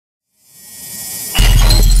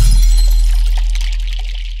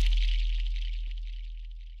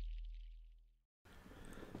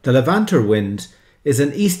The Levanter wind is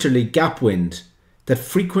an easterly gap wind that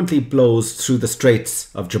frequently blows through the Straits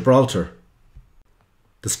of Gibraltar.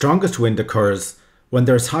 The strongest wind occurs when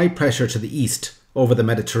there is high pressure to the east over the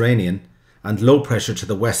Mediterranean and low pressure to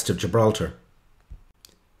the west of Gibraltar.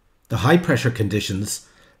 The high pressure conditions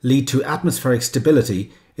lead to atmospheric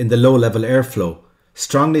stability in the low-level airflow,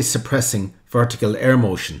 strongly suppressing vertical air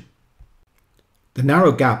motion. The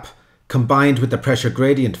narrow gap, combined with the pressure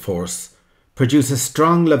gradient force, produces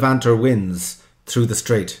strong Levanter winds through the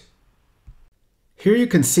strait. Here you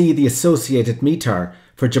can see the associated METAR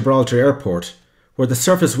for Gibraltar Airport, where the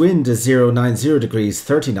surface wind is 090 degrees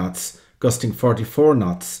 30 knots, gusting 44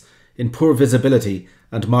 knots, in poor visibility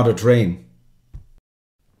and moderate rain.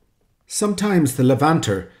 Sometimes the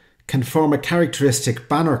Levanter can form a characteristic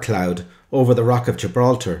banner cloud over the Rock of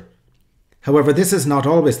Gibraltar. However, this is not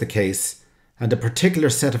always the case, and a particular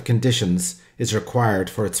set of conditions is required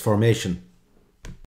for its formation.